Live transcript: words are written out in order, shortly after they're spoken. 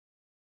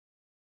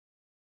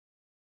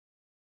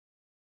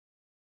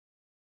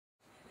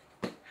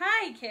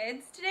Hi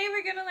kids! Today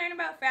we're going to learn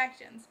about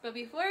fractions, but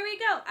before we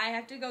go, I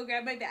have to go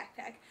grab my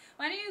backpack.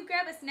 Why don't you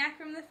grab a snack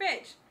from the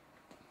fridge?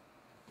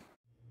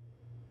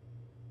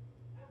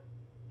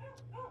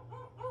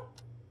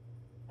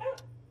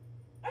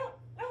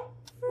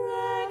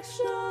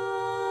 Fractions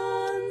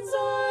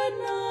are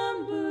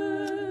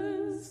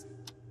numbers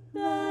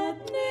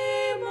that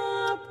name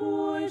a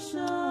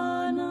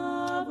portion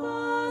of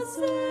a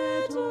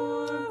set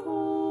or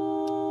whole.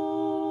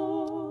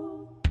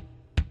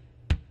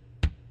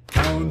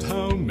 Count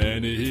how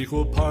many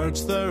equal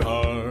parts there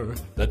are.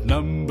 That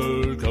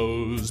number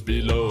goes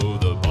below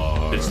the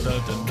bar. It's the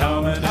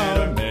denominator.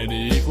 Count how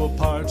many equal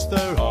parts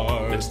there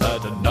are. It's the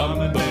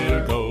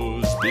denominator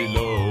goes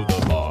below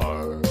the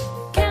bar.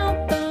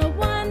 Count the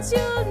ones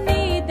you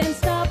need, then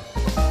stop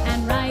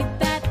and write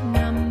that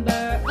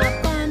number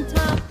up on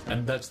top.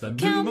 And that's the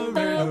Count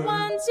numerator. the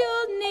ones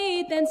you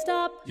need, then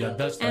stop Yeah,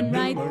 that's the and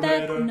write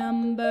that numerator.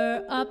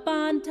 number up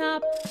on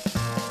top.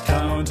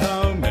 Count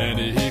how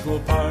many equal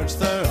parts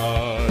there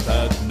are.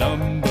 That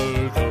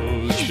number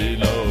goes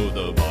below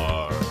the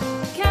bar.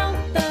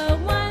 Count the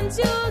ones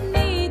you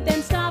need,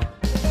 then stop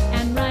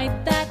and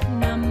write that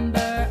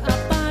number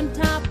up on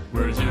top.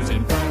 We're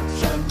using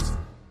fractions.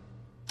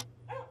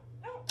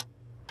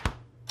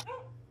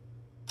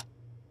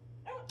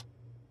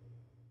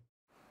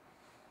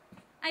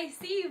 I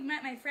see you've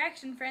met my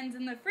fraction friends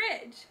in the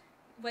fridge.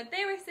 What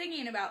they were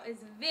singing about is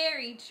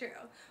very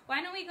true.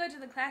 Why don't we go to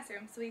the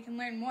classroom so we can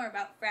learn more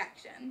about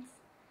fractions?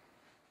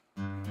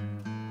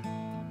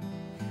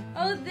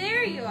 Oh,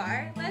 there you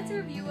are. Let's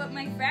review what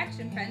my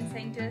fraction friends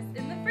sang to us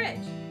in the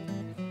fridge.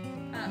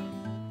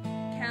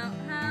 Count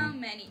how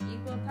many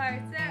equal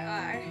parts there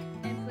are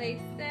and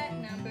place that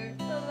number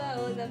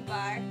below the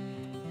bar.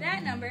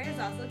 That number is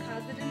also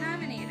called the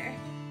denominator.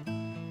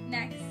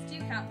 Next,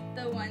 you count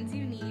the ones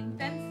you need,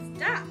 then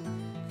stop.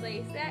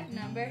 Place that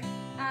number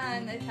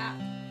on the top.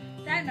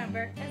 That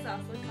number is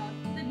also called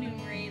the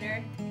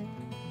numerator.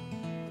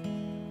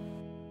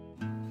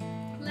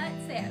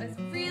 Let's say I was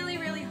really,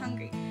 really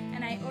hungry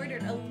and I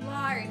ordered a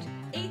large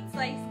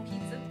 8-slice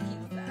piece of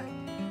pizza.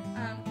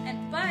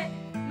 But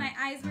my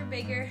eyes were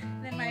bigger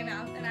than my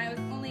mouth and I was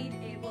only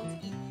able to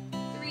eat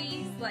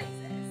 3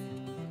 slices.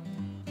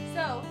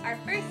 So our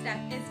first step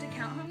is to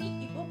count how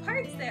many equal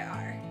parts there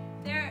are.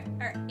 There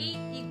are 8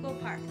 equal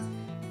parts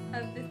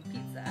of this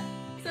pizza.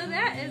 So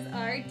that is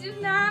our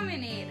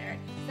denominator.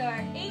 So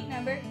our 8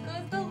 number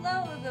goes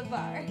below the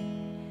bar.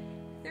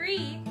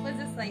 3 was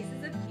the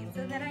slices of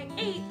pizza that I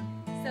ate,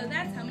 so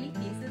that's how many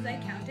pieces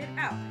I counted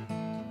out.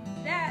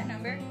 That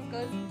number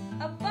goes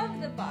above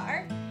the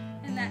bar,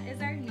 and that is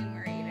our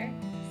numerator.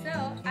 So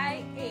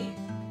I ate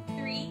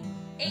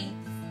 3/8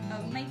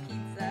 of my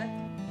pizza.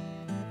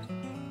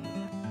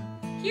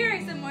 Here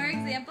are some more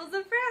examples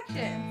of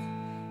fractions.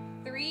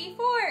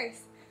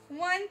 3/4,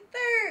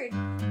 1/3,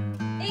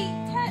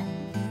 8/10.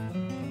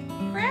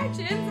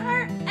 Fractions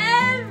are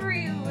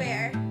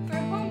everywhere.